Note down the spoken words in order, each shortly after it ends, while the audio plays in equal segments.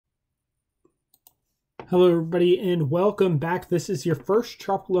Hello, everybody, and welcome back. This is your first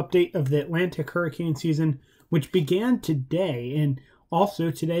tropical update of the Atlantic hurricane season, which began today. And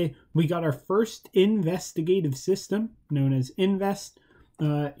also today, we got our first investigative system known as Invest.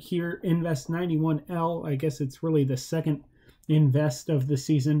 Here, Invest 91L. I guess it's really the second Invest of the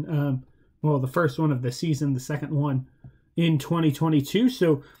season. Well, the first one of the season, the second one in 2022.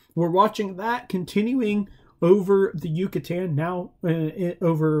 So we're watching that continuing over the Yucatan, now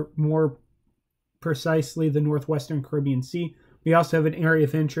over more precisely the northwestern Caribbean Sea. We also have an area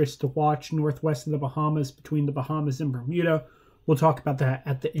of interest to watch northwest of the Bahamas, between the Bahamas and Bermuda. We'll talk about that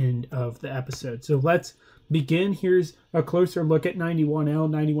at the end of the episode. So let's begin. Here's a closer look at 91L.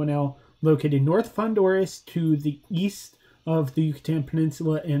 91L located north of Honduras to the east of the Yucatan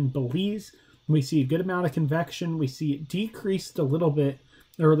Peninsula and Belize. We see a good amount of convection. We see it decreased a little bit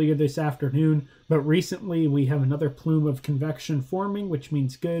earlier this afternoon, but recently we have another plume of convection forming, which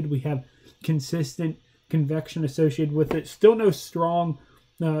means good. We have consistent convection associated with it. Still no strong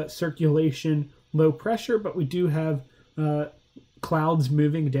circulation, low pressure, but we do have clouds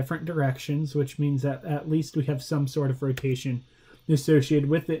moving different directions, which means that at least we have some sort of rotation associated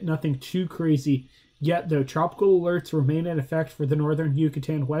with it. Nothing too crazy yet, though. Tropical alerts remain in effect for the northern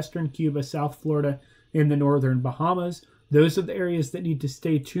Yucatan, western Cuba, South Florida, and the northern Bahamas. Those are the areas that need to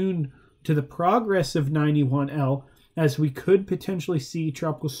stay tuned to the progress of 91L, as we could potentially see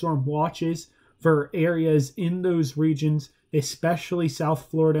tropical storm watches for areas in those regions, especially South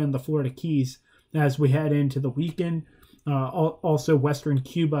Florida and the Florida Keys, as we head into the weekend. Also, western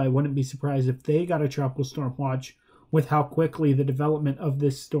Cuba, I wouldn't be surprised if they got a tropical storm watch with how quickly the development of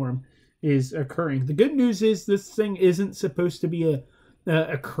this storm is occurring. The good news is this thing isn't supposed to be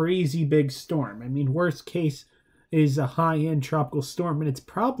a crazy big storm. I mean, worst case is a high-end tropical storm, and it's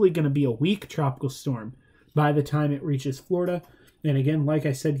probably going to be a weak tropical storm by the time it reaches Florida. And again, like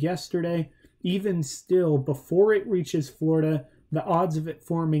I said yesterday, even still, before it reaches Florida, the odds of it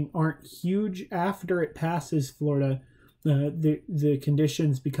forming aren't huge. After it passes Florida, the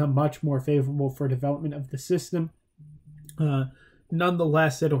conditions become much more favorable for development of the system.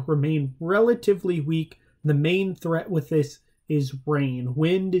 Nonetheless, it'll remain relatively weak. The main threat with this is rain.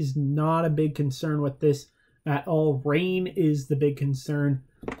 Wind is not a big concern with this at all. Rain is the big concern.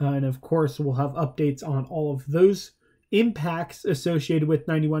 And of course, we'll have updates on all of those impacts associated with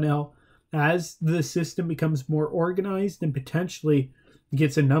 91L as the system becomes more organized and potentially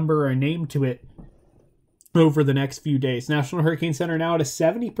gets a number or a name to it over the next few days. National Hurricane Center now at a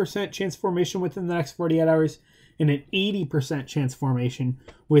 70% chance formation within the next 48 hours and an 80% chance formation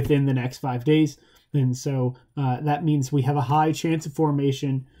within the next 5 days. And so that means we have a high chance of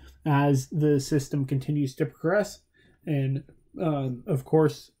formation as the system continues to progress. And of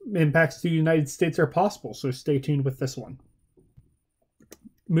course, impacts to the United States are possible, so stay tuned with this one.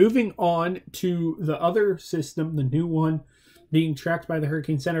 Moving on to the other system, the new one being tracked by the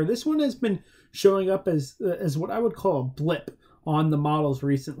Hurricane Center. This one has been showing up as what I would call a blip on the models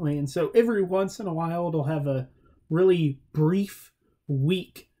recently. And so every once in a while, it'll have a really brief,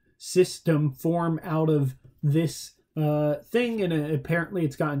 weak system form out of this thing. And apparently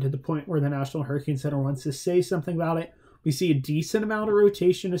it's gotten to the point where the National Hurricane Center wants to say something about it. We see a decent amount of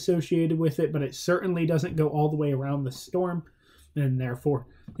rotation associated with it, but it certainly doesn't go all the way around the storm and therefore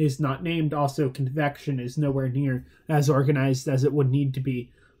is not named. Also, convection is nowhere near as organized as it would need to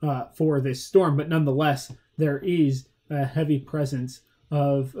be for this storm. But nonetheless, there is a heavy presence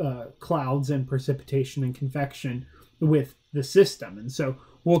of clouds and precipitation and convection with the system. And so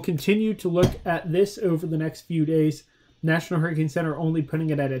we'll continue to look at this over the next few days. National Hurricane Center only putting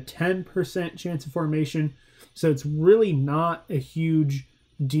it at a 10% chance of formation. So it's really not a huge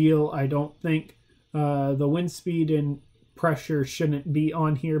deal, I don't think. The wind speed and pressure shouldn't be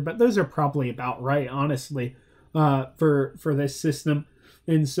on here, but those are probably about right, honestly, for this system.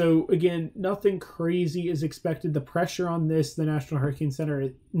 And so, again, nothing crazy is expected. The pressure on this, the National Hurricane Center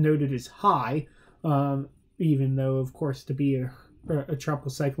noted, is high, even though, of course, to be a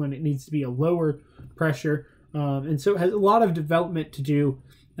tropical cyclone, it needs to be a lower pressure. And so it has a lot of development to do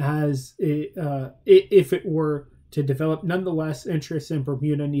as if it were to develop. Nonetheless, interests in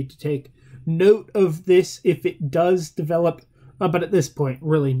Bermuda need to take note of this if it does develop, but at this point,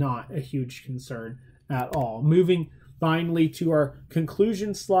 really not a huge concern at all. Moving finally to our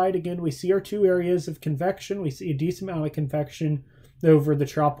conclusion slide. Again, we see our two areas of convection. We see a decent amount of convection over the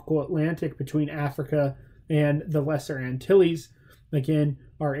tropical Atlantic between Africa and the Lesser Antilles. Again,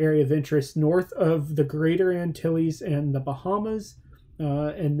 our area of interest north of the Greater Antilles and the Bahamas.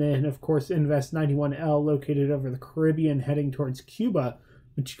 And then, of course, Invest 91L located over the Caribbean heading towards Cuba,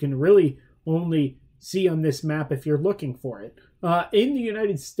 which you can really only see on this map if you're looking for it. In the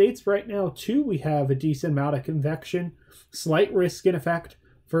United States right now, too, we have a decent amount of convection, slight risk in effect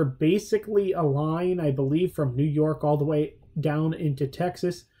for basically a line, I believe, from New York all the way down into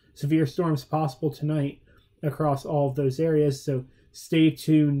Texas. Severe storms possible tonight across all of those areas, so stay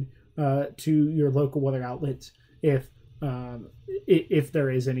tuned to your local weather outlets if there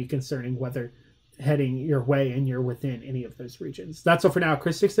is any concerning weather heading your way and you're within any of those regions. That's all for now.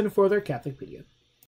 Chris Dixon for their Catholic Media.